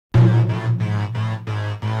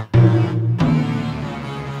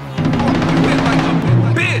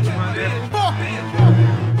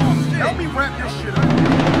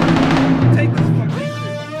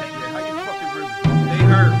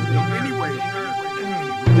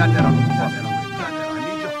got that on the fucking way. I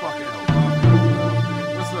need your fucking help.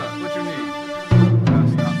 What's up? What you need?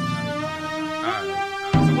 Stop.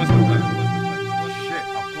 Alright. So what's the plan? Shit,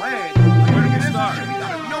 a plan? Where do we start? We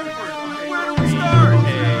gotta know first. Where do we start?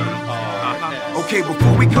 Okay,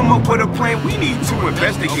 before we come up with a plan, we need to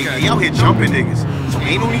investigate. They out here jumping niggas, so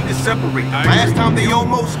ain't no need to separate. The last time they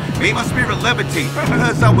almost made my spirit levitate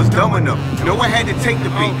because I was dumb enough. Know I had to take the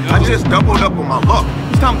bait. I just doubled up on my luck.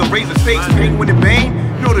 It's time to raise the stakes, pain with the bane.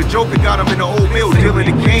 You know the Joker got him in the old mill dealing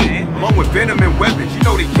the game. Along with venom and weapons, you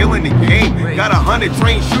know they killing the game. Got 100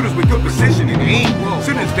 trained shooters with good precision and aim.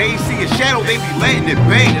 Soon as they see a shadow, they be letting it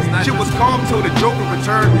bang. Shit was calm till the Joker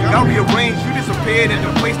returned. Got rearranged, you disappeared at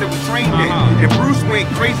the place that we trained at. And Bruce went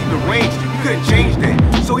crazy deranged, you couldn't change that.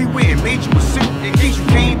 So he went and made you a suit in case you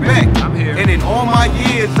came back. And in all my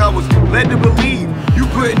years, I was led to believe you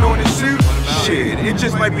putting on the suit. Shit, it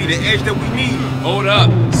just might be the edge that we need. Hold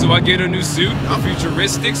up, so I get a new suit. The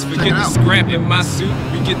futuristics, forget the scrap in my suit.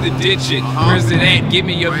 We get the digit. Where's it at? Give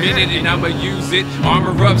me a minute and I'ma use it.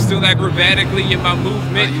 Armor up, still acrobatically in my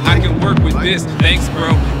movement. I can work with this, thanks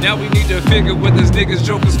bro. Now we need to figure what this nigga's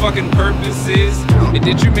Joker's fucking purpose is. And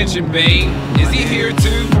did you mention Bane? Is he here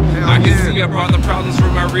too? I can see I brought the problems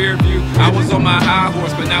from my rear view. I was on my high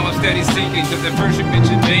horse, but now I'm steady sinking. Cause at first you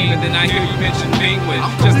mentioned Bane, and then I hear you mention Penguin.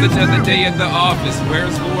 Just another day at the office,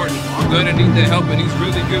 where's Gordon? I'm gonna need the help and he's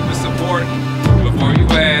really good with supporting. Before you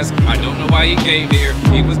ask, I don't know why he came here.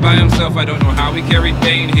 He was by himself, I don't know how he carried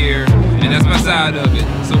Bane here. And that's my side of it,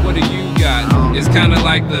 so what do you got? It's kinda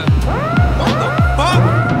like the What the fuck?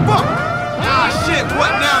 Fuck! Ah shit,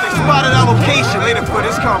 what now? They spotted our location later for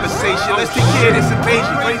this conversation. Let's take care of this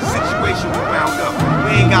invasion. Crazy situation we wound up.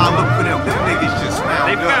 We ain't gotta look for them. Them niggas just found us.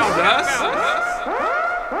 they found us?